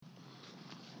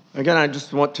Again, I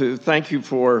just want to thank you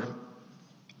for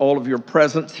all of your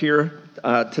presence here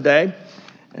today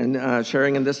and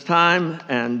sharing in this time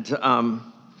and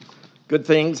good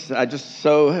things. I just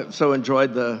so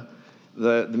enjoyed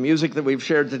the music that we've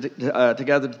shared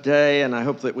together today, and I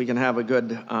hope that we can have a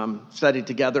good study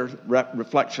together,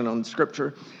 reflection on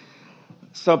Scripture.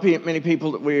 So many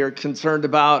people that we are concerned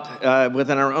about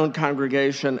within our own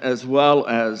congregation, as well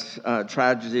as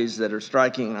tragedies that are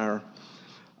striking our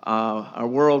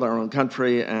world, our own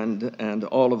country, and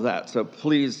all of that. So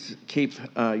please keep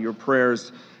your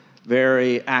prayers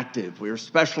very active. We're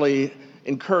especially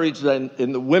encouraged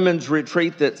in the women's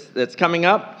retreat that's coming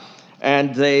up,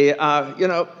 and they,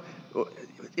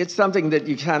 it's something that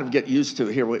you kind of get used to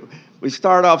here. We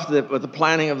start off with the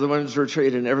planning of the women's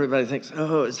retreat, and everybody thinks,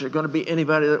 oh, is there going to be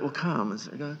anybody that will come?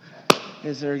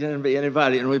 Is there going to be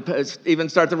anybody? And we even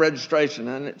start the registration,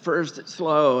 and at first it's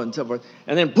slow and so forth,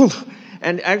 and then poof.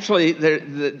 And actually,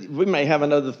 we may have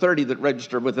another 30 that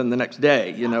register within the next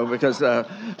day, because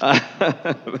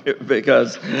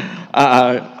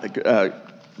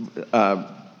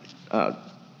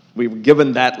we were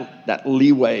given that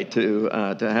leeway to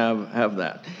have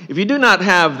that. If you do not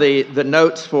have the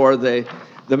notes for the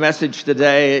message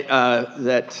today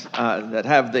that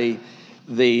have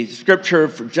the scripture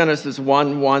for Genesis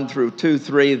 1:1 through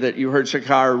 2:3 that you heard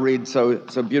Shakar read so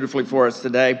beautifully for us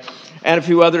today, and a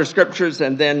few other scriptures,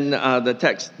 and then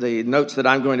the notes that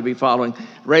I'm going to be following,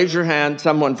 raise your hand.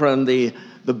 Someone from the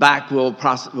back will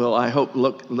I hope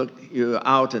look you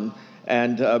out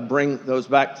and bring those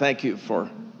back. Thank you for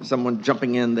someone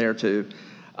jumping in there to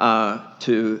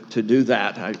do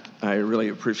that. I really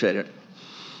appreciate it.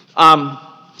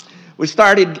 We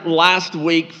started last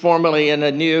week formally in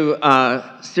a new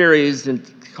series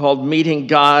called Meeting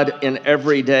God in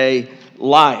Everyday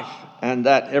Life. And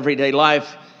that everyday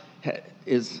life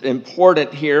is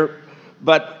important here,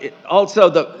 but also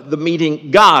the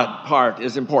meeting God part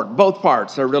is important. Both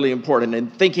parts are really important in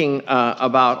thinking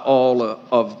about all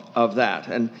of that.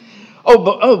 And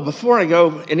before I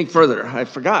go any further, I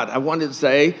forgot. I wanted to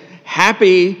say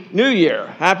Happy New Year,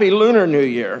 Happy Lunar New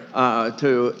Year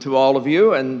to all of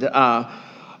you, and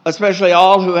especially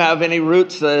all who have any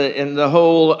roots in the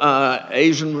whole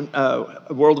Asian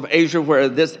world of Asia, where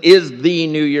this is the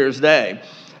New Year's Day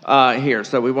here.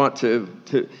 So we want to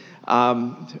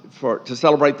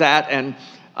celebrate that, and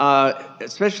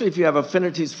especially if you have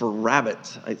affinities for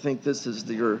rabbits, I think this is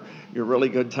your really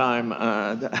good time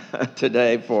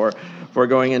today for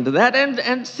going into that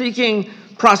and seeking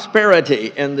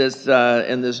prosperity in this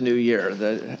new year.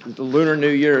 The Lunar New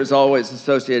Year is always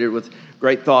associated with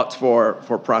great thoughts for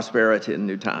prosperity in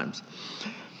new times.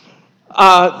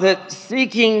 That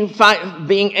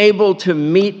being able to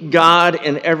meet God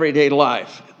in everyday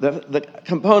life, the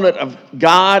component of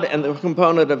God and the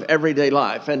component of everyday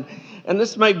life, and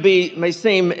this may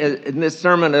seem in this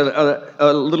sermon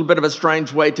a little bit of a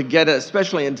strange way to get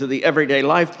especially into the everyday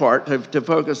life part, to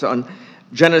focus on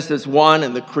Genesis 1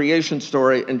 and the creation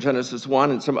story in Genesis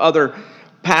 1 and some other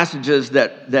passages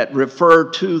that refer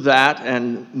to that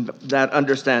and that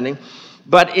understanding.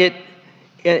 But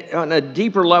on a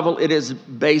deeper level, it is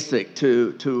basic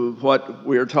to what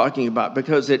we're talking about,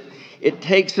 because it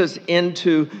takes us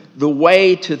into the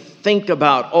way to think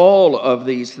about all of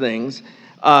these things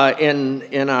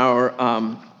in our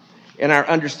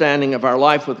understanding of our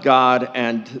life with God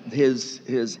and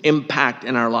his impact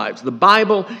in our lives. The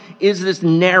Bible is this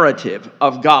narrative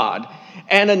of God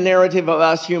and a narrative of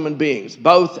us human beings,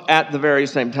 both at the very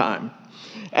same time.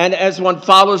 And as one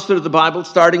follows through the Bible,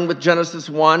 starting with Genesis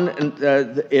 1,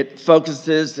 it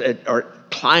focuses or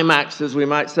climaxes, we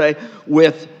might say,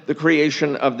 with the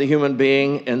creation of the human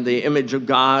being in the image of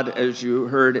God, as you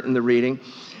heard in the reading.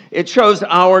 It shows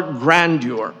our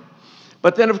grandeur.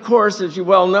 But then, of course, as you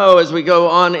well know, as we go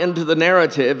on into the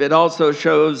narrative, it also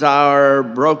shows our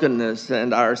brokenness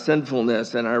and our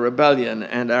sinfulness and our rebellion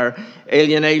and our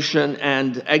alienation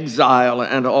and exile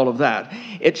and all of that.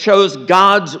 It shows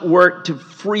God's work to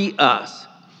free us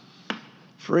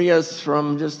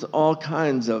from just all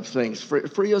kinds of things,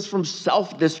 free us from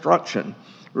self-destruction,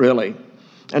 really,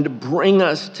 and to bring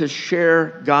us to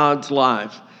share God's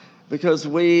life. Because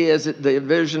the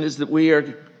vision is that we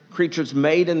are creatures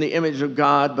made in the image of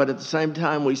God, but at the same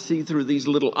time we see through these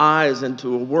little eyes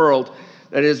into a world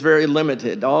that is very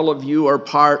limited. All of you are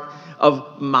part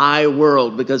of my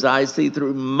world because I see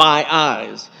through my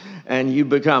eyes, and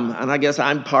I guess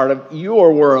I'm part of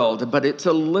your world, but it's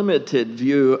a limited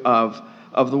view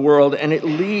of the world, and it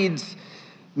leads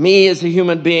me as a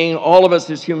human being, all of us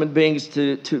as human beings,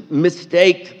 to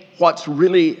mistake what's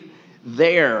really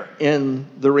there in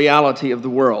the reality of the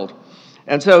world.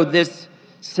 And so this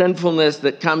sinfulness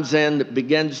that comes in, that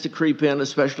begins to creep in,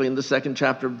 especially in the second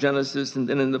chapter of Genesis, and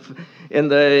then in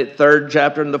the third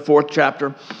chapter and the fourth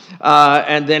chapter,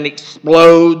 and then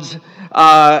explodes,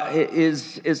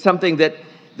 is something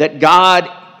that God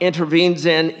intervenes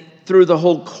in through the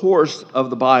whole course of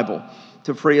the Bible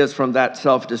to free us from that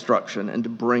self-destruction and to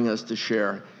bring us to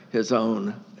share his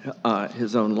own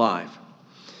life.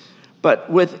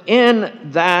 But within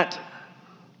that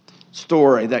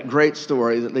story, that great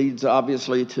story that leads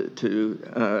obviously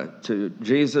to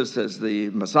Jesus as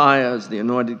the Messiah, as the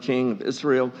anointed King of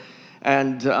Israel,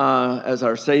 and as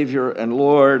our Savior and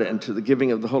Lord, and to the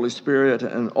giving of the Holy Spirit,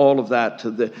 and all of that,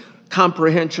 to the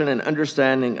comprehension and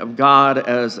understanding of God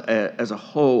as a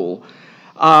whole.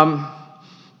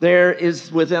 There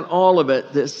is within all of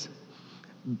it this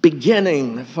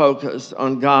beginning focus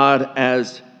on God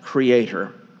as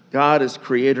creator. God is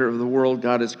creator of the world.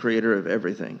 God is creator of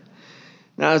everything.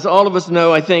 Now, as all of us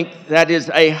know, I think that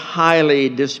is a highly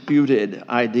disputed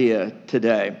idea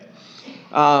today.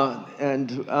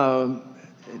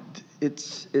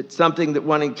 It's something that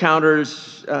one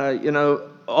encounters,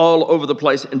 all over the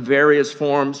place in various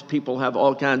forms. People have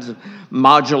all kinds of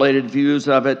modulated views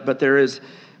of it, but there is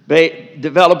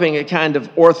developing a kind of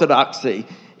orthodoxy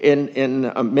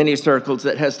in many circles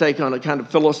that has taken on a kind of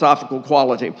philosophical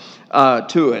quality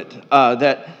to it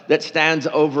that stands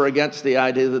over against the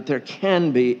idea that there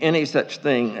can be any such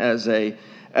thing as a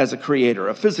creator,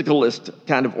 a physicalist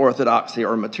kind of orthodoxy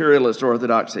or a materialist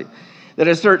orthodoxy that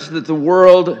asserts that the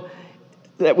world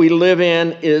that we live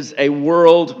in is a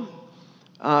world,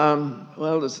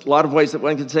 there's a lot of ways that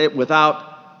one can say it,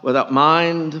 without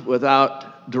mind,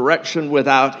 without direction,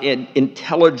 without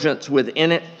intelligence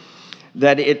within it,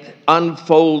 that it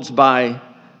unfolds by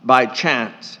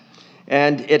chance.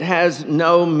 And it has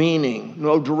no meaning,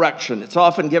 no direction. It's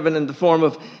often given in the form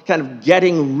of kind of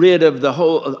getting rid of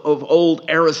of old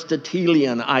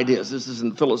Aristotelian ideas. This is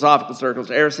in philosophical circles,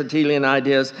 Aristotelian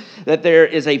ideas, that there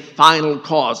is a final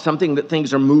cause, something that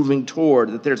things are moving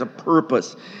toward, that there's a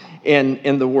purpose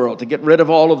in the world. To get rid of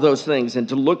all of those things and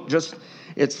to look just,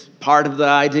 it's part of the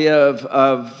idea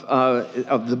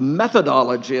of the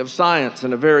methodology of science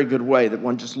in a very good way, that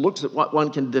one just looks at what one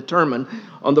can determine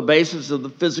on the basis of the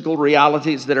physical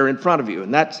realities that are in front of you.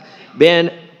 And that's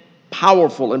been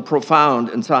powerful and profound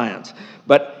in science.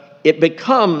 But it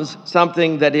becomes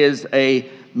something that is a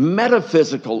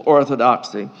metaphysical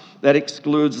orthodoxy that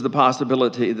excludes the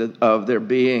possibility of there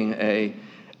being a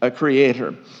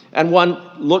creator. And one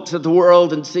looks at the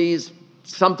world and sees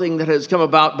something that has come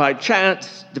about by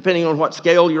chance, depending on what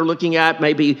scale you're looking at,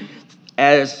 maybe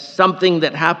as something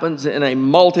that happens in a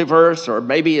multiverse, or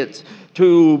maybe it's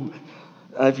two,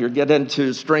 if you get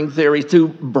into string theory, two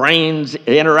brains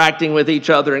interacting with each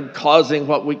other and causing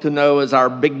what we can know as our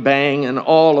Big Bang and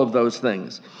all of those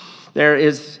things. There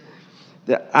is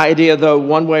the idea, though,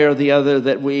 one way or the other,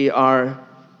 that we are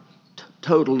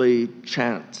totally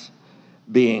chance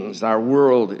beings. Our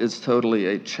world is totally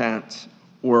a chance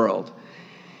world.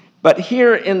 But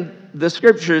here in the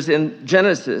scriptures in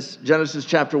Genesis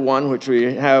chapter 1, which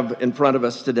we have in front of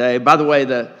us today, by the way,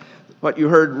 what you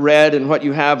heard read and what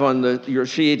you have on your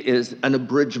sheet is an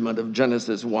abridgment of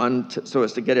Genesis 1, so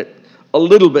as to get it a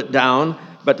little bit down,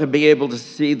 but to be able to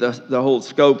see the whole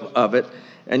scope of it.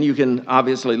 And you can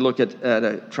obviously look at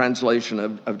a translation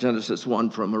of Genesis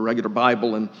 1 from a regular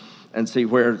Bible and see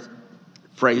where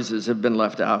phrases have been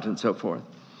left out and so forth.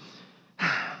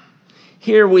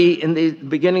 Here in the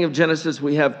beginning of Genesis,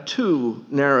 we have two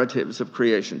narratives of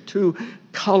creation, two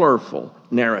colorful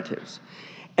narratives.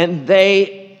 And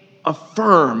they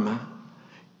affirm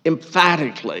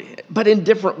emphatically, but in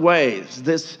different ways,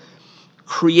 this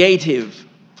creative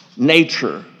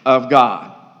nature of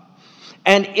God.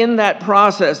 And in that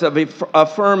process of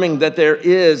affirming that there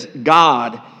is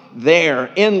God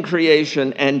there in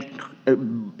creation and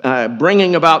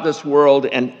bringing about this world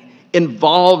and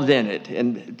involved in it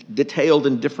and detailed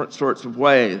in different sorts of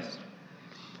ways,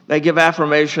 they give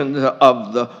affirmation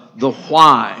of the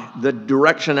why, the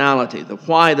directionality, the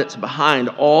why that's behind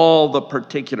all the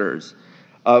particulars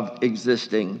of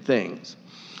existing things.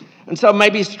 And so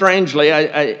maybe strangely,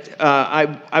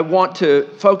 I want to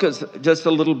focus just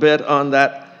a little bit on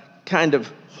that kind of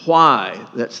why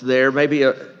that's there, maybe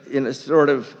in a sort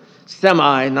of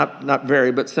not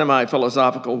very, but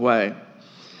semi-philosophical way.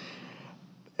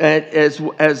 As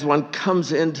one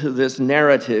comes into this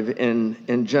narrative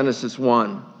in Genesis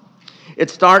 1, it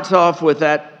starts off with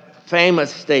that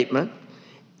famous statement,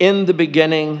 "In the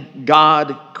beginning,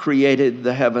 God created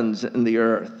the heavens and the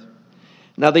earth.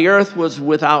 Now the earth was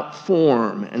without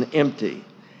form and empty,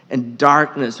 and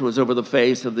darkness was over the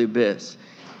face of the abyss."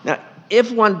 Now,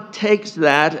 if one takes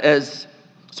that as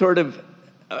sort of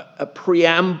a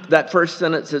preamble. That first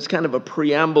sentence is kind of a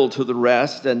preamble to the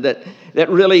rest, and that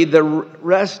really the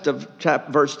rest of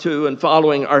verse 2 and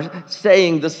following are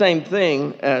saying the same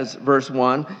thing as verse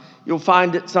 1. You'll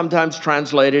find it sometimes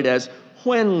translated as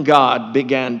when God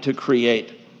began to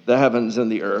create the heavens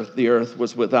and the earth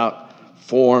was without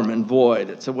form and void.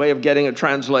 It's a way of getting a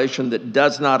translation that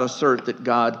does not assert that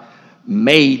God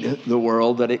made the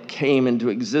world, that it came into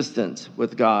existence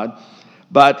with God,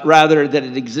 but rather that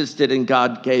it existed and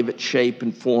God gave it shape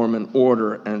and form and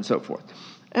order and so forth.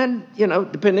 And,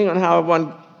 depending on how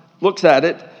one looks at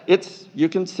it, you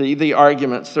can see the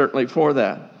argument certainly for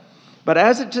that. But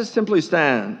as it just simply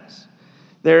stands,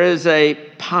 there is a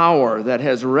power that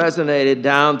has resonated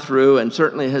down through and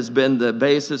certainly has been the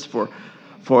basis for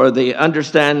the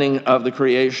understanding of the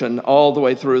creation all the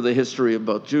way through the history of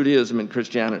both Judaism and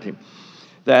Christianity,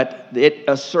 that it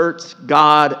asserts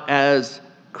God as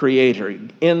creator.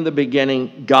 In the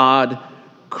beginning, God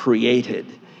created.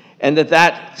 And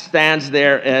that stands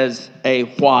there as a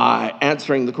why,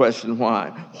 answering the question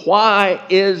why. Why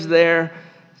is there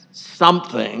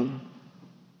something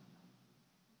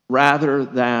rather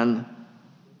than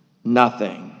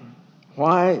nothing?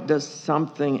 Why does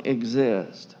something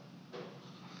exist?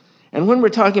 And when we're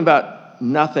talking about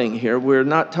nothing here, we're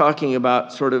not talking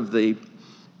about sort of the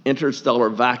interstellar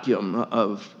vacuum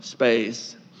of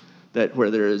space,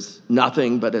 where there is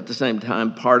nothing, but at the same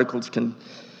time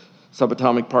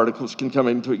subatomic particles can come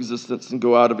into existence and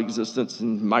go out of existence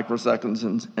in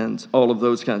microseconds and all of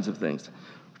those kinds of things.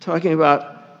 We're talking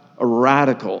about a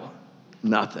radical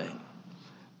nothing.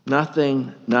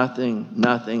 Nothing, nothing,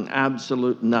 nothing,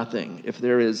 absolute nothing. If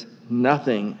there is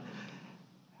nothing,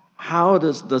 how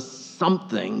does the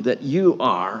something that you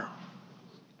are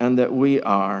and that we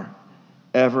are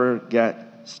ever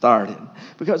get started?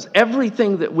 Because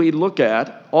everything that we look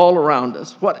at all around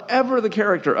us, whatever the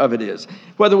character of it is,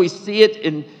 whether we see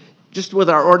it just with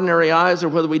our ordinary eyes or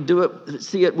whether we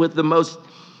see it with the most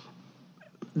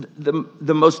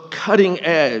cutting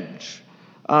edge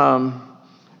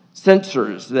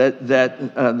sensors that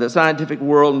the scientific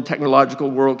world and technological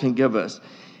world can give us,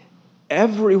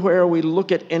 everywhere we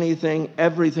look at anything,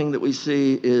 everything that we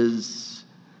see is,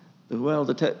 well,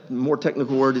 the more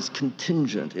technical word is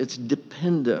contingent. It's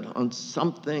dependent on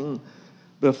something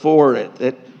before it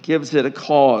that gives it a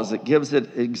cause, that gives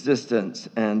it existence,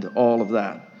 and all of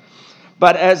that.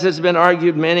 But as has been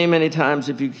argued many, many times,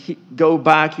 if you go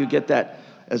back, you get that,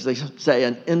 as they say,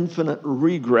 an infinite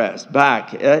regress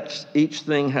back. Each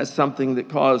thing has something that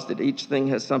caused it. Each thing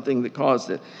has something that caused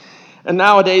it. And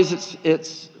nowadays,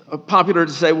 it's popular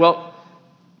to say, well,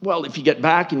 if you get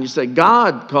back and you say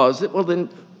God caused it, well, then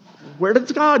where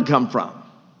did God come from?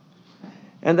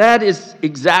 And that is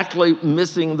exactly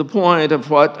missing the point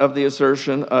of the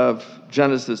assertion of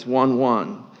Genesis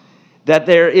 1:1, that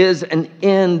there is an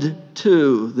end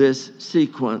to this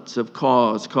sequence of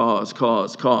cause going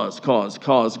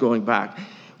back.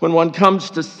 When one comes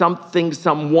to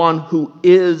someone who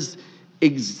is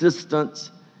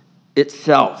existence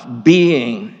itself,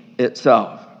 being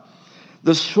itself,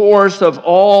 the source of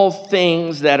all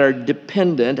things that are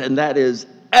dependent, and that is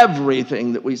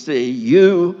everything that we see,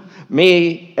 you,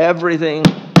 me, everything,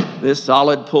 this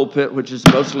solid pulpit, which is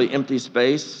mostly empty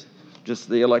space, just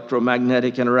the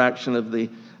electromagnetic interaction of the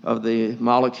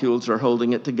molecules are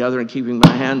holding it together and keeping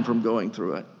my hand from going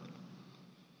through it.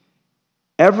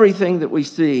 Everything that we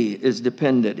see is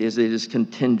dependent, it is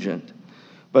contingent.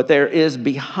 But there is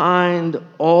behind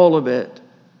all of it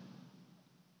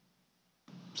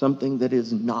something that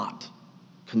is not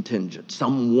contingent,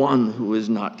 someone who is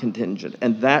not contingent.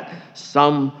 And that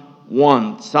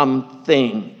someone,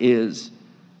 something is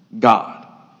God.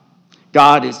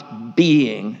 God is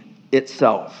being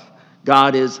itself.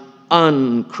 God is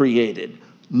uncreated,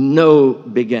 no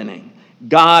beginning.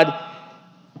 God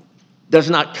does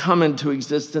not come into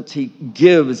existence. He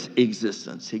gives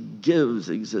existence. He gives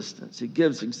existence. He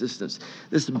gives existence.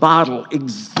 This bottle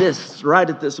exists right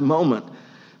at this moment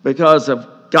because of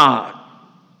God.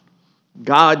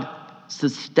 God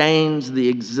sustains the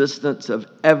existence of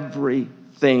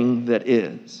everything that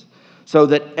is, so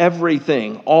that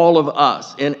everything, all of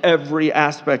us, in every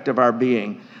aspect of our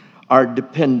being, are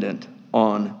dependent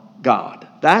on God.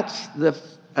 That's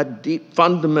a deep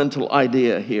fundamental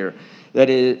idea here that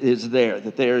is there,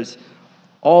 that there's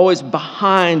always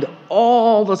behind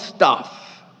all the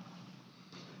stuff,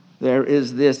 there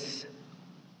is this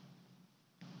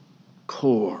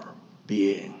core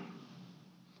being,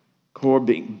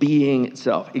 being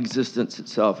itself, existence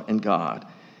itself in God,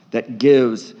 that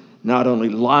gives not only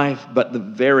life, but the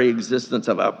very existence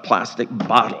of a plastic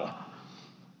bottle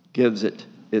gives it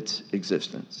its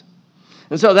existence.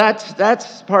 And so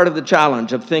that's part of the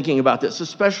challenge of thinking about this,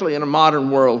 especially in a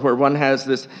modern world where one has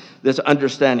this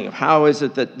understanding of how is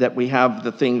it that we have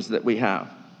the things that we have.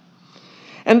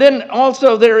 And then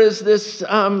also there is this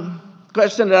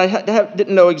question that I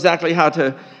didn't know exactly how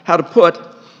to put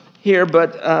here,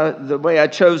 but the way I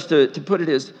chose to put it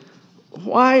is,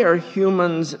 why are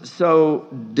humans so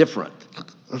different?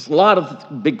 There's a lot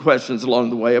of big questions along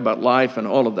the way about life and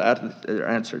all of that are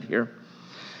answered here.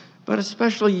 But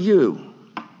especially you.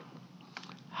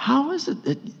 How is it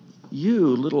that you,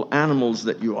 little animals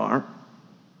that you are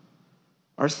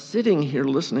sitting here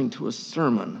listening to a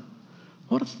sermon?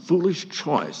 What a foolish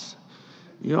choice.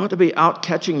 You ought to be out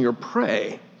catching your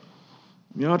prey.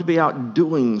 You ought to be out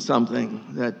doing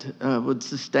something that would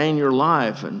sustain your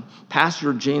life and pass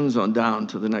your genes on down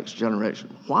to the next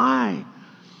generation. Why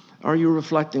are you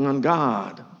reflecting on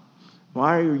God?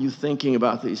 Why are you thinking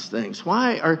about these things?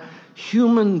 Why are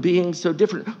human beings so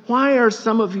different? Why are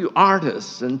some of you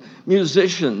artists and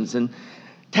musicians and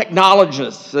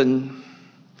technologists and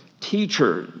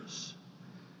teachers?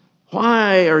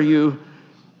 Why are you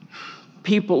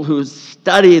people who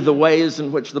study the ways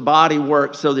in which the body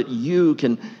works so that you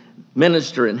can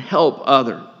minister and help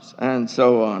others, and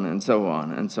so on and so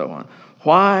on and so on?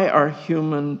 Why are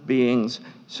human beings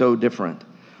so different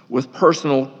with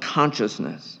personal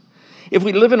consciousness? If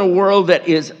we live in a world that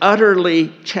is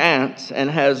utterly chance and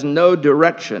has no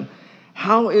direction,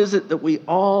 how is it that we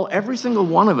all, every single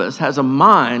one of us, has a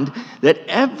mind that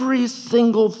every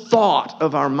single thought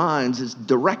of our minds is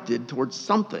directed towards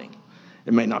something?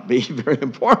 It may not be very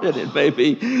important. It may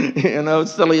be,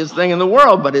 silliest thing in the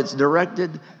world, but it's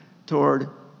directed toward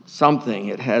something.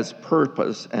 It has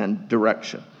purpose and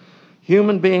direction.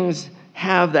 Human beings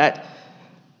have that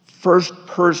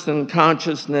first-person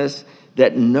consciousness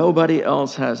that nobody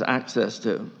else has access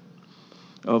to.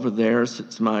 Over there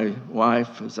sits my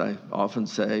wife, as I often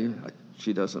say.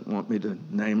 She doesn't want me to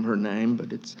name her name,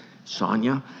 but it's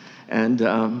Sonia.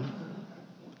 And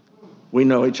we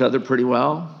know each other pretty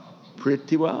well.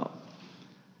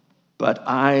 But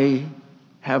I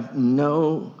have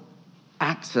no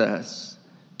access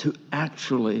to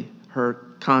actually her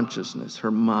consciousness, her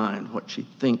mind, what she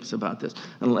thinks about this,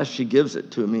 unless she gives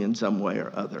it to me in some way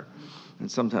or other.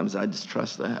 And sometimes I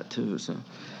distrust that too. So,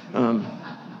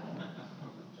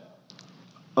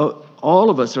 all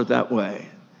of us are that way.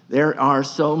 There are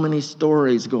so many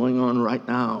stories going on right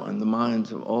now in the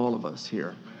minds of all of us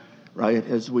here, right?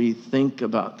 As we think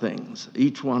about things,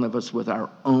 each one of us with our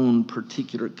own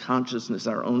particular consciousness,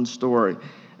 our own story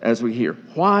as we hear.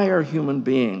 Why are human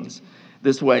beings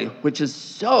this way, which is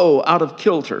so out of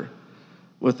kilter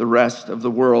with the rest of the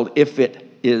world if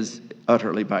it is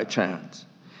utterly by chance?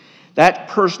 That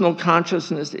personal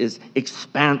consciousness is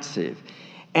expansive.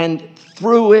 And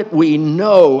through it, we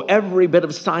know every bit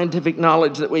of scientific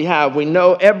knowledge that we have. We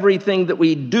know everything that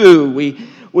we do.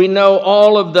 We know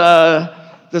all of the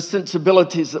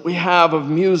sensibilities that we have of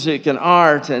music and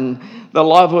art and the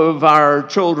love of our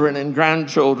children and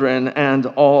grandchildren and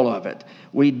all of it.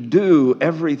 We do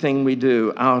everything we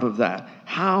do out of that.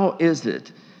 How is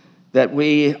it that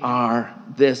we are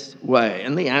this way?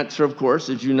 And the answer, of course,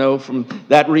 as you know from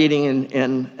that reading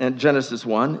in Genesis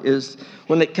 1, is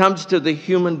when it comes to the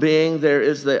human being, there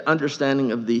is the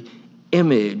understanding of the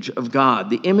image of God,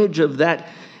 the image of that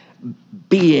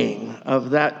being, of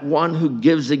that one who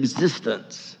gives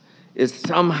existence, is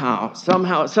somehow,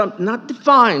 not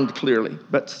defined clearly,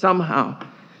 but somehow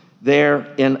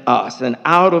there in us. And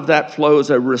out of that flows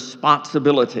a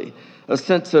responsibility. A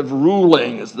sense of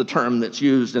ruling is the term that's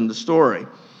used in the story.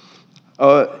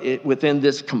 Within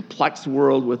this complex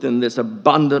world, within this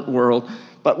abundant world,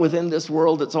 but within this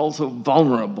world that's also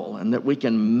vulnerable and that we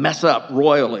can mess up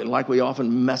royally like we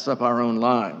often mess up our own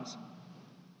lives.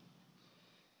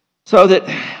 So that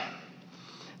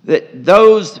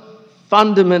those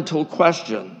fundamental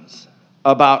questions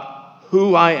about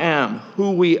who I am,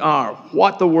 who we are,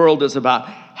 what the world is about,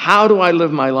 how do I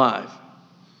live my life,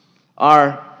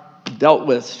 are dealt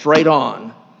with straight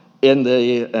on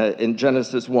in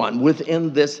Genesis 1,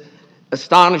 within this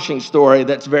astonishing story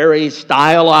that's very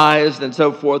stylized and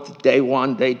so forth, day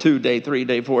 1, day 2, day 3,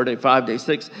 day 4, day 5, day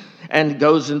 6, and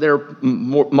goes in there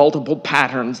multiple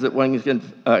patterns that one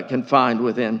can find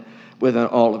within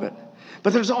all of it.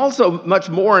 But there's also much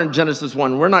more in Genesis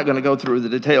 1. We're not going to go through the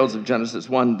details of Genesis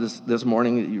 1 this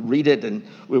morning. You read it, and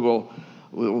we'll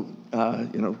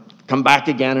come back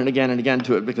again and again and again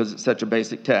to it because it's such a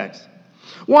basic text.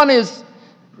 One is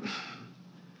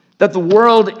that the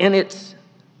world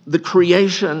the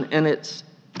creation in its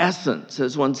essence,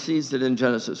 as one sees it in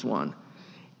Genesis 1,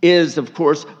 is, of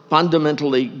course,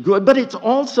 fundamentally good, but it's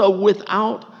also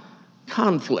without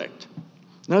conflict.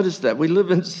 Notice that we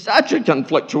live in such a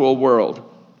conflictual world.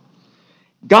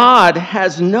 God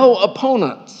has no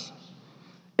opponents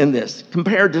in this,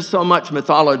 compared to so much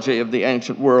mythology of the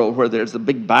ancient world where there's a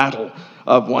big battle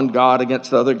of one god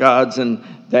against other gods, and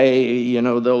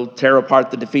they'll tear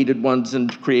apart the defeated ones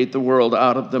and create the world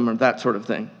out of them, or that sort of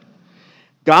thing.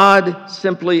 God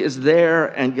simply is there,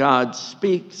 and God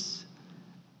speaks,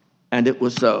 and it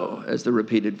was so, as the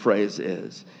repeated phrase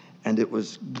is, and it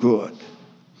was good.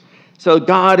 So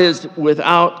God is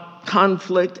without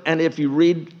conflict, and if you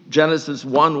read Genesis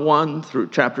 1:1 through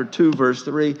chapter 2, verse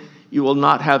 3, you will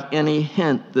not have any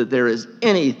hint that there is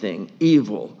anything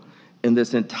evil in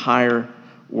this entire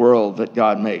world that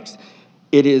God makes.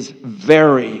 It is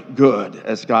very good,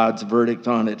 as God's verdict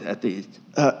on it at the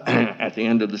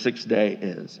end of the sixth day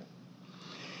is.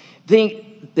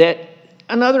 Think that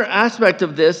another aspect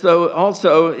of this, though,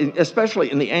 also, especially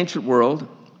in the ancient world,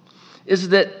 is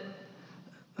that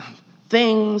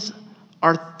things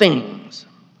are things.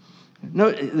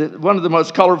 No, one of the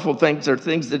most colorful things are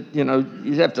things that,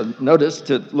 you have to notice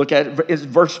to look at it, is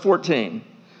verse 14.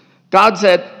 God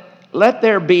said, "Let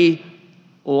there be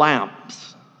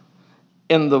lamps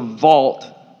in the vault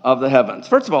of the heavens."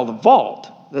 First of all, the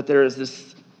vault, that there is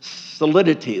this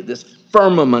solidity, this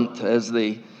firmament, as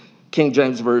the King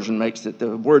James Version makes it,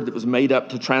 the word that was made up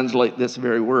to translate this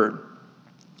very word.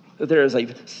 That there is a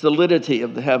solidity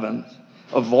of the heavens,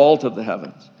 a vault of the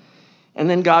heavens. And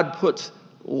then God puts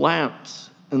lamps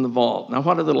in the vault. Now,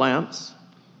 what are the lamps?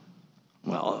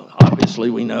 Well, obviously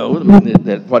we know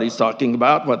that what he's talking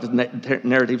about, what the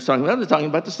narrative's talking about, they're talking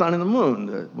about the sun and the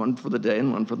moon, one for the day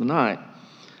and one for the night.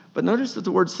 But notice that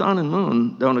the words sun and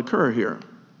moon don't occur here.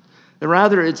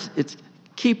 Rather, it's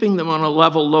keeping them on a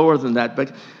level lower than that,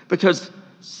 because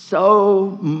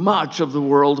so much of the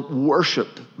world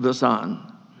worshiped the sun,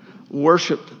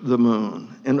 worshiped the moon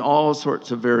in all sorts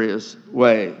of various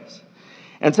ways.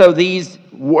 And so these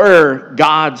were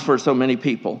gods for so many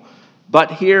people.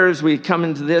 But here, as we come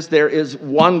into this, there is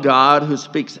one God who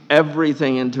speaks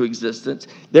everything into existence.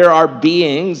 There are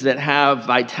beings that have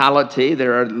vitality, that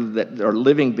are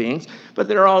living beings, but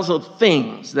there are also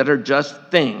things that are just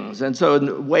things. And so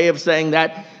a way of saying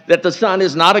that the sun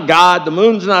is not a god, the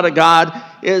moon's not a god,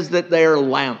 is that they are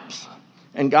lamps.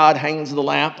 And God hangs the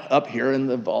lamp up here in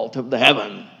the vault of the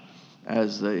heaven,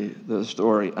 as the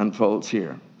story unfolds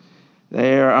here.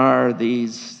 There are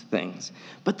these things.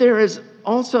 But there is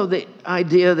also the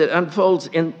idea that unfolds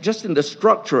in the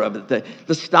structure of it,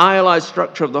 the stylized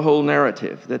structure of the whole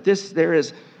narrative, that there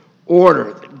is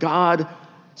order, that God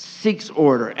seeks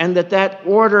order, and that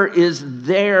order is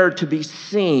there to be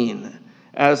seen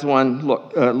as one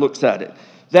looks at it,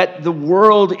 that the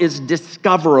world is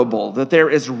discoverable, that there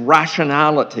is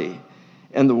rationality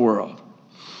in the world.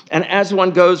 And as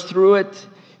one goes through it,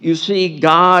 you see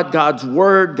God's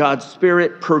word, God's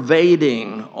spirit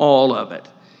pervading all of it.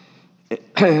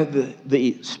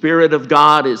 The Spirit of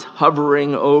God is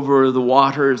hovering over the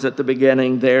waters at the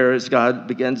beginning there as God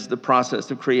begins the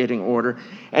process of creating order.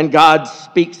 And God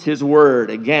speaks his word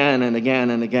again and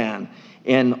again and again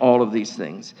in all of these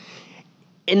things.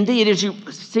 Indeed, as you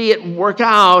see it work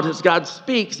out, as God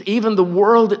speaks, even the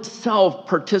world itself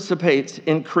participates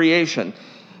in creation.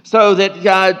 So that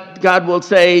God will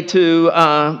say to,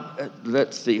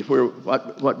 let's see,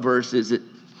 what verse is it?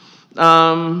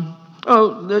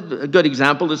 A good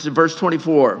example, this is verse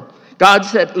 24. God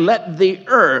said, "Let the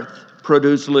earth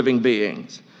produce living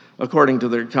beings according to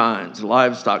their kinds,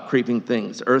 livestock, creeping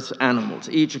things, earth's animals,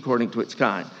 each according to its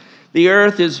kind." The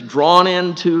earth is drawn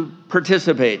in to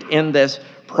participate in this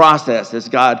process as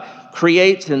God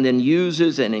creates and then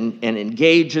uses and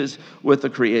engages with the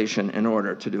creation in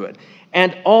order to do it.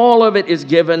 And all of it is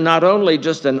given not only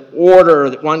just an order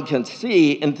that one can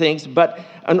see in things, but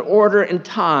an order in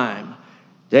time.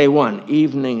 Day one,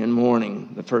 evening and morning,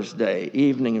 the first day,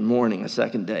 evening and morning, a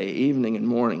second day, evening and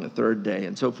morning, a third day,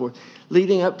 and so forth,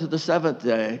 leading up to the seventh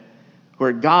day,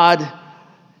 where God,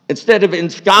 instead of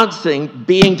ensconcing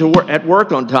being at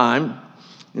work on time,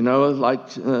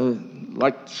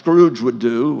 like Scrooge would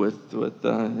do with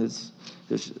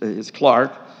his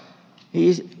clerk,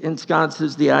 he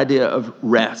ensconces the idea of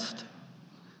rest.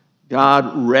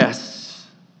 God rests.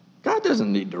 God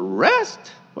doesn't need to rest.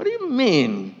 What do you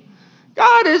mean?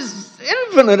 God is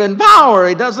infinite in power.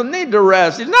 He doesn't need to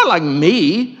rest. He's not like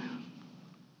me.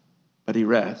 But he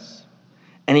rests.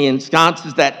 And he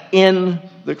ensconces that in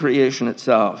the creation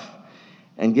itself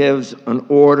and gives an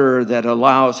order that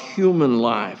allows human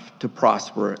life to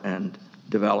prosper and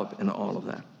develop in all of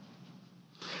that.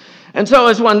 And so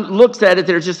as one looks at it,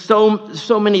 there's just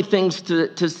so many things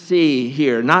to see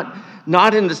here.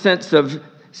 Not in the sense of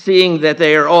seeing that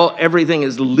everything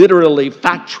is literally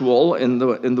factual in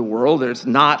the world. There's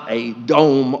not a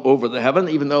dome over the heaven,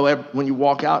 even though when you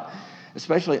walk out,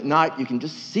 especially at night, you can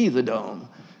just see the dome.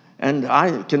 And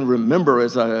I can remember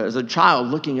as a child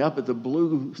looking up at the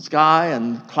blue sky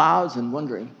and clouds and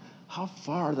wondering how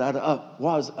far that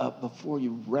was up before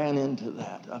you ran into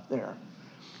that up there,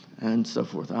 and so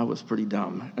forth. I was pretty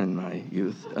dumb in my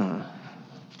youth.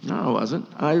 No, I wasn't.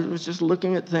 I was just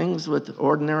looking at things with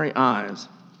ordinary eyes.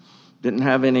 Didn't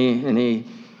have any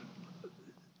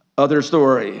other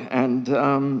story, and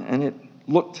it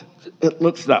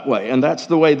looks that way, and that's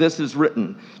the way this is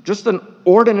written. Just an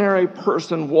ordinary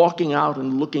person walking out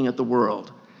and looking at the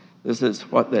world. This is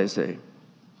what they say.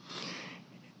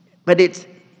 But it's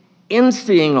in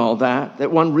seeing all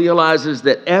that one realizes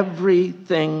that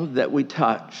everything that we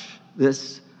touch,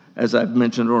 this, as I've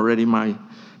mentioned already, my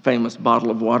famous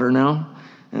bottle of water now,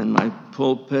 and my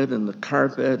pulpit and the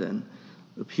carpet and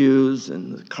the pews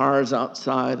and the cars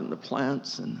outside and the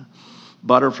plants and the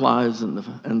butterflies and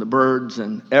the birds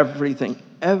and everything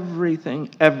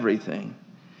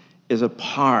is a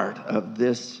part of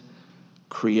this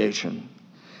creation.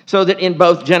 So that in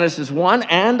both Genesis 1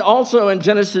 and also in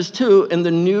Genesis 2, in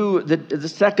the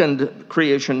second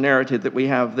creation narrative that we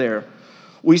have there,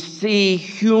 we see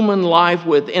human life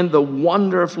within the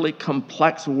wonderfully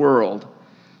complex world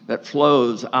that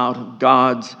flows out of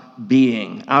God's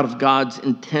being, out of God's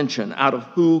intention, out of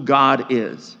who God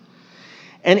is.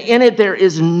 And in it, there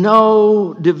is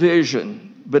no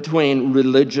division between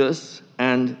religious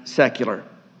and secular.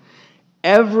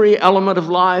 Every element of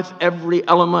life, every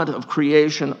element of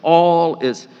creation, all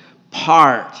is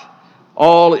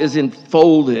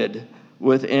enfolded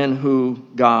within who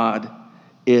God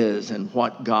is and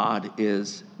what God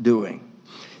is doing.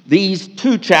 These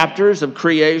two chapters of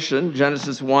creation,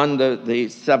 Genesis 1, the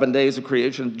 7 days of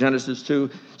creation, Genesis 2,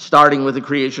 starting with the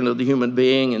creation of the human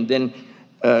being, and then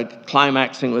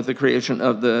climaxing with the creation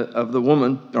of the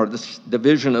woman, or the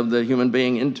division of the human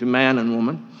being into man and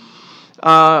woman.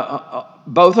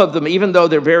 Both of them, even though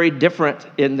they're very different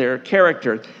in their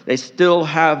character, they still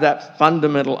have that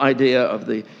fundamental idea of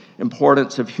the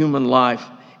importance of human life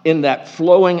in that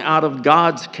flowing out of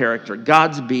God's character,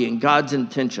 God's being, God's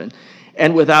intention,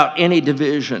 and without any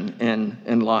division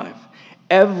in life.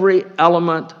 Every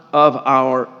element of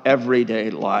our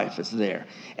everyday life is there.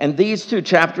 And these two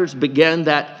chapters begin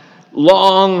that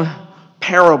long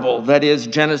parable that is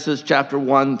Genesis chapter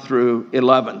 1 through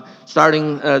 11.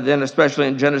 Starting then especially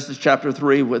in Genesis chapter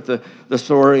 3 with the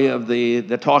story of the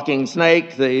talking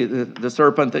snake, the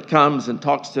serpent that comes and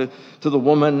talks to the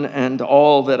woman, and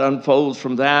all that unfolds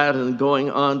from that, and going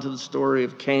on to the story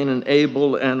of Cain and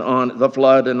Abel, and on the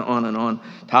flood, and on,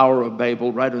 Tower of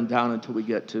Babel, right on down until we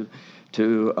get to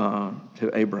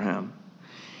Abraham.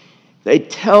 They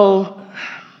tell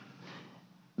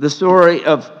the story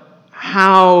of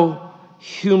how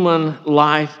human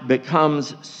life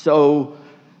becomes so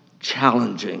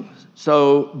challenging,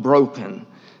 so broken,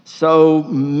 so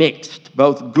mixed,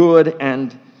 both good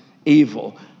and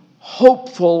evil.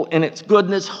 Hopeful in its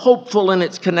goodness, hopeful in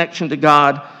its connection to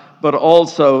God, but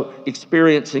also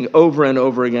experiencing over and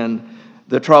over again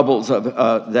the troubles of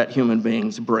that human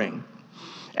beings bring.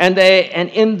 And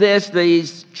in this,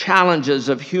 these challenges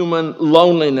of human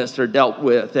loneliness are dealt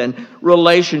with, and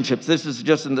relationships. This is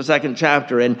just in the second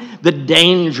chapter, and the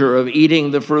danger of eating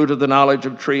the fruit of the knowledge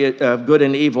of good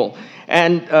and evil,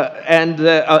 and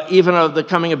even of the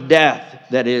coming of death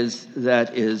that is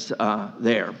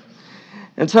there.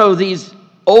 And so these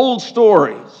old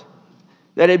stories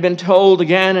that had been told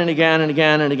again and again and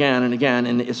again and again and again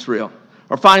in Israel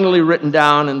are finally written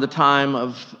down in the time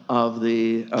of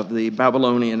the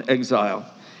Babylonian exile.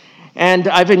 And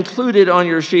I've included on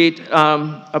your sheet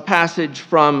a passage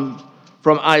from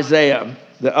Isaiah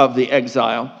of the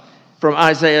exile, from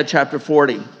Isaiah chapter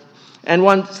 40. And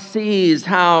one sees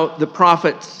how a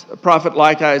prophet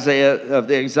like Isaiah of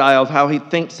the exile, how he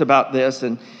thinks about this,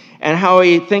 and how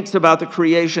he thinks about the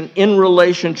creation in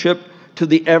relationship to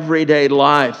the everyday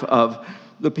life of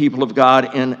the people of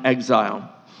God in exile.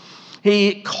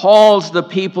 He calls the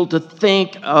people to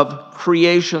think of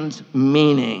creation's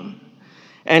meaning.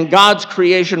 And God's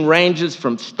creation ranges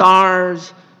from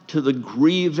stars to the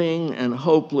grieving and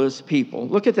hopeless people.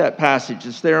 Look at that passage.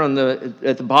 It's there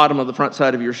at the bottom of the front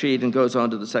side of your sheet and goes on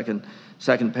to the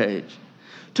second page.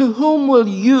 To whom will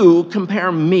you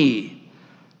compare me?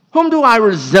 Whom do I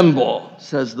resemble,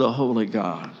 says the holy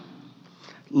God.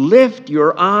 Lift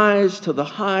your eyes to the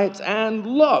heights and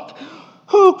look.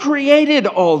 Who created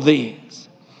all these?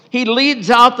 He leads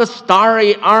out the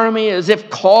starry army as if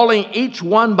calling each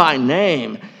one by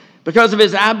name. Because of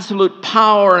his absolute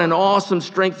power and awesome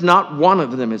strength, not one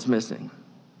of them is missing.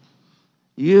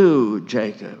 You,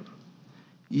 Jacob,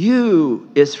 you,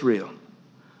 Israel,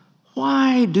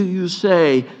 why do you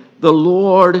say the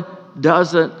Lord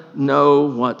doesn't know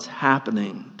what's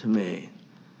happening to me?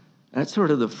 That's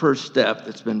sort of the first step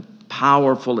that's been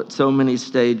powerful at so many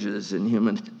stages in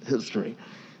human history.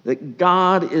 That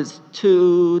God is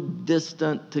too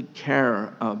distant to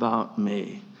care about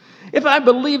me. If I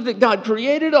believe that God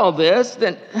created all this,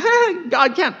 then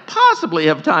God can't possibly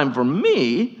have time for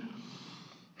me.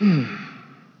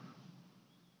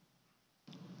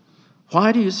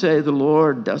 Why do you say the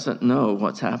Lord doesn't know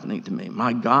what's happening to me?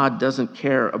 My God doesn't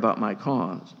care about my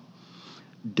cause.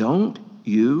 Don't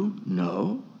you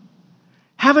know?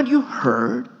 Haven't you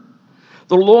heard?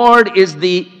 The Lord is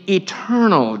the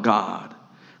eternal God,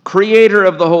 creator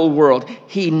of the whole world.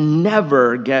 He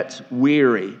never gets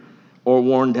weary or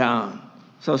worn down.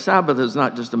 So Sabbath is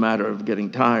not just a matter of getting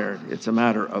tired. It's a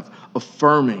matter of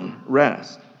affirming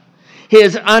rest.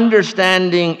 His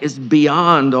understanding is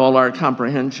beyond all our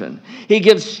comprehension. He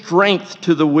gives strength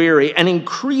to the weary and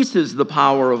increases the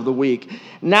power of the weak.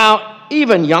 Now,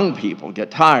 even young people get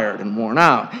tired and worn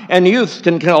out, and youth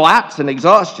can collapse in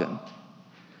exhaustion.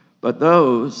 But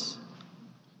those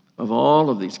of all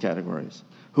of these categories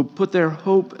who put their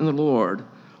hope in the Lord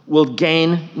will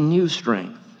gain new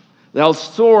strength. They'll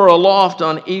soar aloft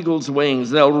on eagle's wings.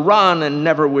 They'll run and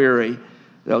never weary.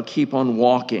 They'll keep on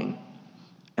walking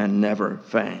and never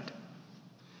faint.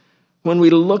 When we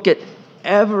look at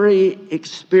every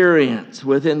experience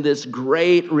within this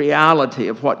great reality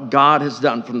of what God has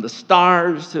done, from the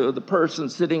stars to the person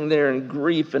sitting there in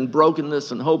grief and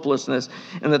brokenness and hopelessness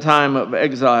in the time of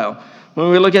exile, when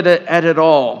we look at it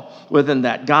all within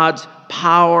that, God's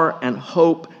power and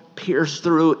hope pierce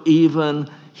through even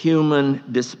human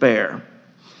despair.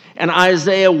 And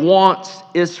Isaiah wants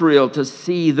Israel to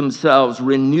see themselves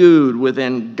renewed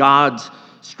within God's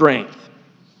strength.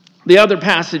 The other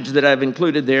passage that I've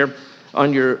included there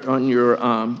on your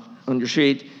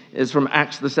sheet is from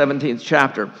Acts the 17th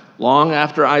chapter, long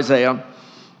after Isaiah.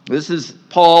 This is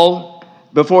Paul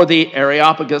before the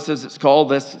Areopagus, as it's called,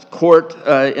 this court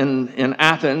in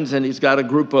Athens, and he's got a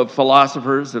group of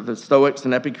philosophers, of the Stoics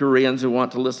and Epicureans, who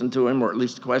want to listen to him or at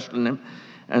least question him,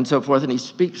 and so forth, and he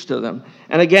speaks to them.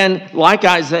 And again, like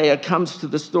Isaiah, comes to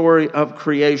the story of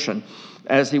creation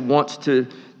as he wants to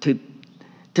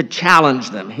challenge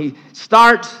them. He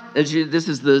starts, this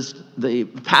is the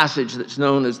passage that's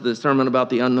known as the Sermon about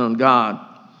the Unknown God.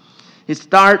 He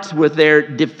starts with their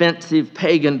defensive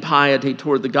pagan piety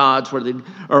toward the gods, where they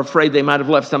are afraid they might have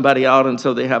left somebody out, and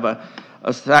so they have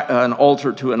an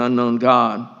altar to an unknown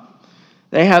God.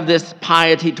 They have this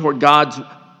piety toward gods,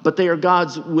 but they are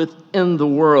gods within the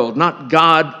world, not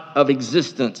God of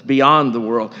existence beyond the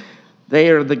world. They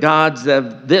are the gods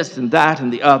of this and that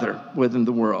and the other within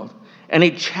the world. And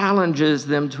he challenges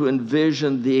them to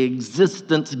envision the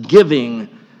existence-giving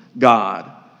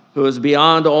God, who is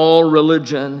beyond all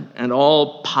religion and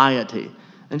all piety.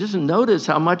 And just notice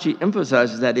how much he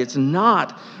emphasizes that. It's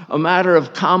not a matter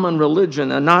of common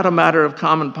religion and not a matter of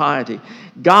common piety.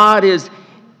 God is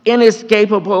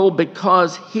inescapable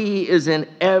because he is in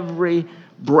every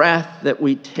breath that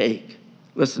we take.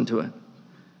 Listen to it.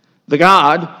 The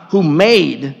God who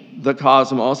made the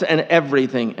cosmos and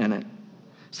everything in it,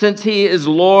 since he is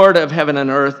Lord of heaven and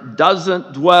earth,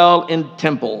 doesn't dwell in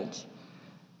temples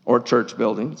or church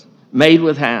buildings made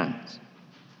with hands,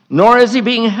 nor is he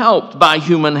being helped by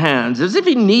human hands as if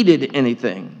he needed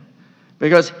anything,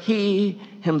 because he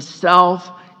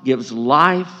himself gives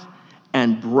life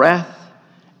and breath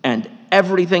and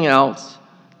everything else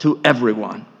to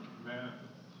everyone. Amen.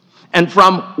 And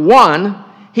from one,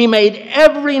 he made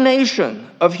every nation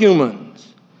of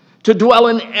humans to dwell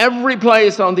in every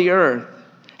place on the earth,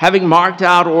 having marked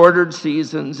out ordered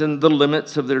seasons and the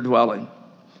limits of their dwelling,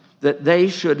 that they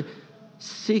should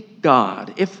seek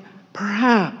God, if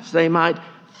perhaps they might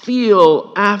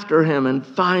feel after him and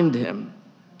find him.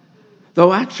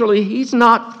 Though actually he's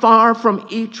not far from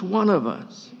each one of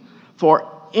us, for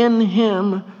in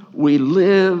him we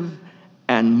live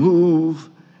and move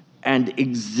and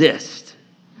exist.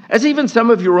 As even some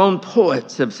of your own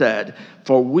poets have said,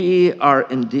 for we are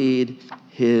indeed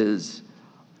his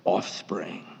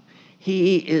offspring.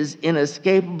 He is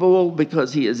inescapable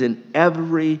because he is in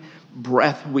every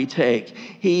breath we take.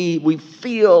 We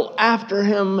feel after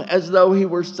him as though he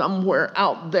were somewhere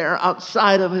out there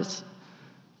outside of us,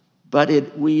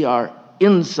 but we are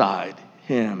inside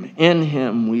him. In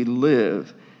him we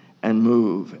live and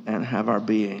move and have our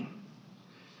being.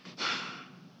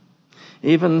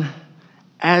 Even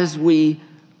as we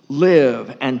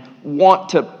live and want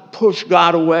to push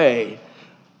God away.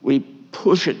 We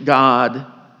push at God,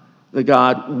 the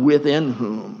God within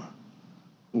whom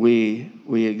we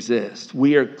exist.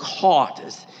 We are caught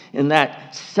in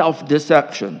that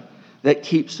self-deception that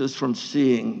keeps us from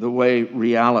seeing the way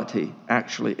reality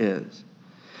actually is.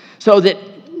 So that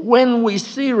when we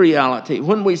see reality,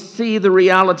 when we see the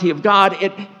reality of God,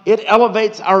 it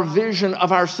elevates our vision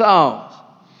of ourselves.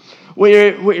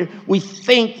 We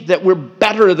think that we're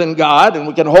better than God and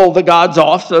we can hold the gods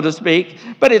off, so to speak,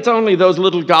 but it's only those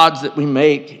little gods that we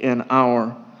make in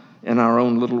our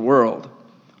own little world.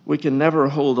 We can never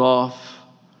hold off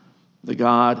the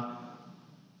God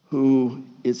who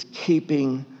is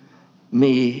keeping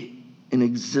me in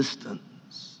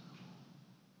existence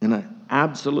in an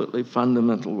absolutely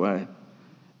fundamental way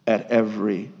at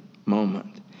every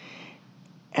moment.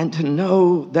 And to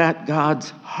know that God's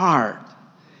heart,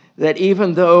 that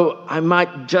even though I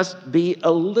might just be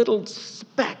a little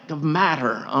speck of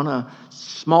matter on a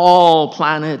small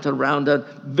planet around a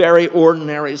very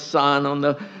ordinary sun on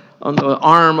the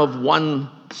arm of one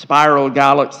spiral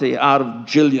galaxy out of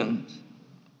jillions,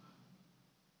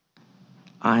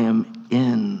 I am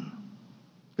in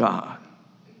God.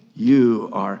 You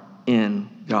are in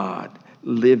God,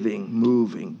 living,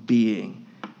 moving, being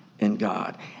in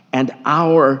God. And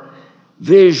our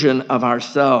vision of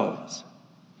ourselves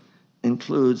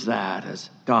includes that as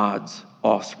God's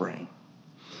offspring.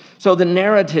 So the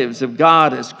narratives of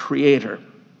God as creator,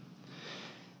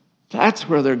 that's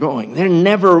where they're going. They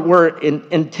never were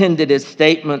intended as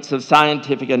statements of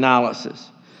scientific analysis.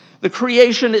 The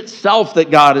creation itself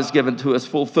that God has given to us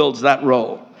fulfills that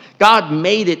role. God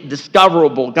made it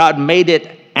discoverable. God made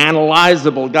it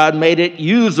analyzable. God made it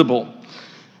usable.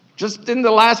 Just in the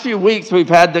last few weeks, we've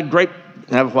had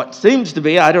what seems to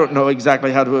be, I don't know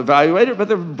exactly how to evaluate it, but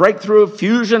the breakthrough of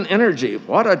fusion energy.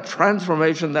 What a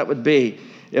transformation that would be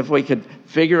if we could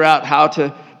figure out how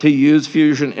to use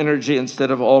fusion energy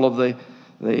instead of all of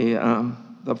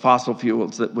the fossil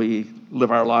fuels that we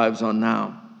live our lives on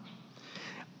now.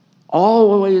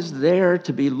 Always there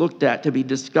to be looked at, to be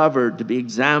discovered, to be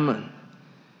examined.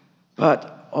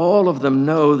 But all of them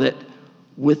know that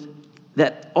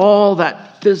all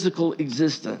that physical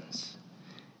existence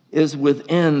is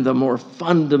within the more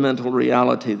fundamental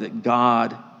reality that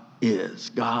God is.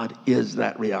 God is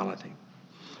that reality.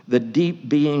 The deep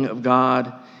being of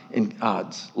God in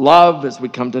God's love as we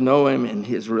come to know him, in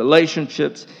his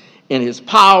relationships, in his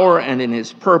power, and in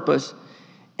his purpose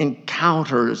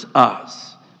encounters us.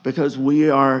 Because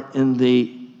we are in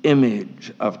the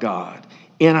image of God,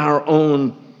 in our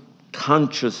own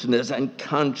consciousness and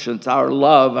conscience, our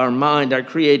love, our mind, our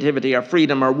creativity, our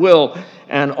freedom, our will,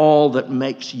 and all that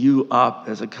makes you up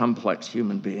as a complex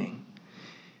human being.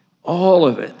 All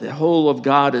of it, the whole of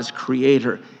God as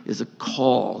creator, is a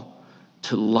call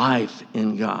to life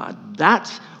in God.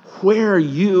 That's where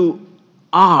you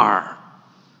are.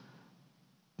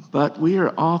 But we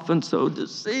are often so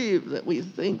deceived that we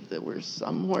think that we're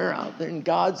somewhere out there and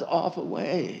God's off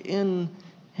away. In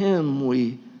him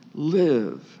we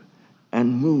live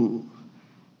and move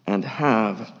and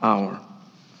have our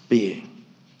being.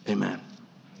 Amen.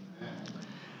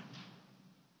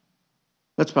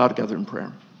 Let's bow together in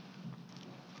prayer.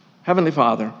 Heavenly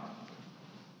Father,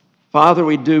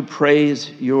 we do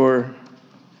praise your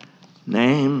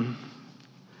name.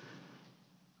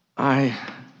 I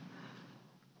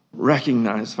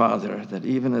recognize, Father, that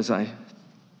even as I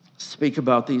speak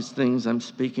about these things, I'm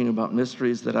speaking about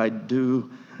mysteries that I do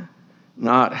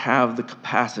not have the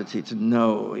capacity to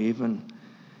know, even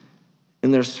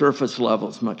in their surface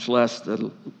levels, much less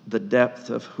the depth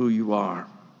of who you are.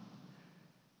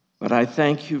 But I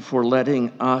thank you for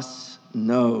letting us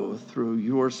know through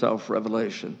your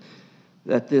self-revelation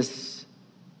that this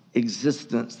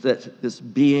existence, that this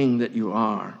being that you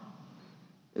are,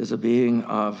 is a being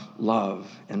of love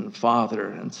and Father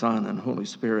and Son and Holy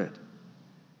Spirit.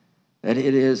 That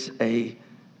it is a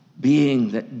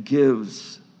being that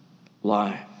gives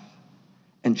life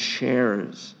and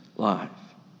shares life.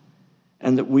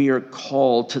 And that we are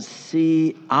called to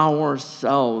see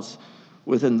ourselves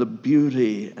within the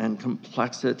beauty and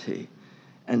complexity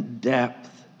and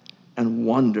depth and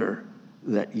wonder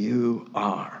that you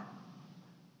are.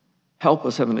 Help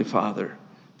us, Heavenly Father,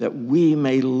 that we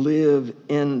may live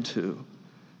into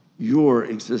your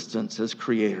existence as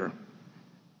creator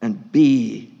and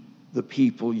be the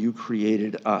people you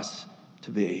created us to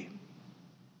be.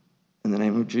 In the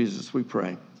name of Jesus, we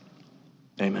pray.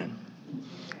 Amen.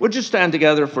 Would you stand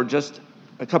together for just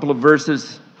a couple of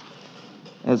verses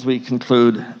as we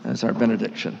conclude as our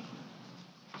benediction?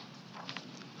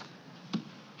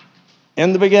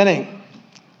 In the beginning,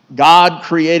 God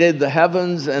created the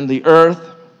heavens and the earth.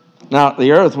 Now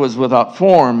the earth was without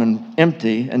form and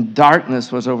empty, and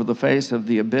darkness was over the face of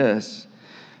the abyss.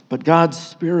 But God's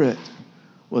Spirit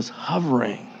was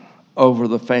hovering over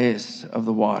the face of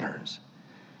the waters.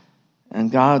 And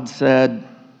God said,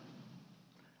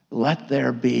 "Let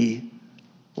there be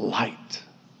light."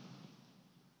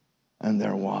 And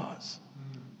there was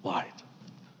light.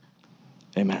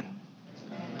 Amen.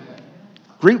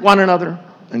 Greet one another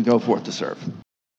and go forth to serve.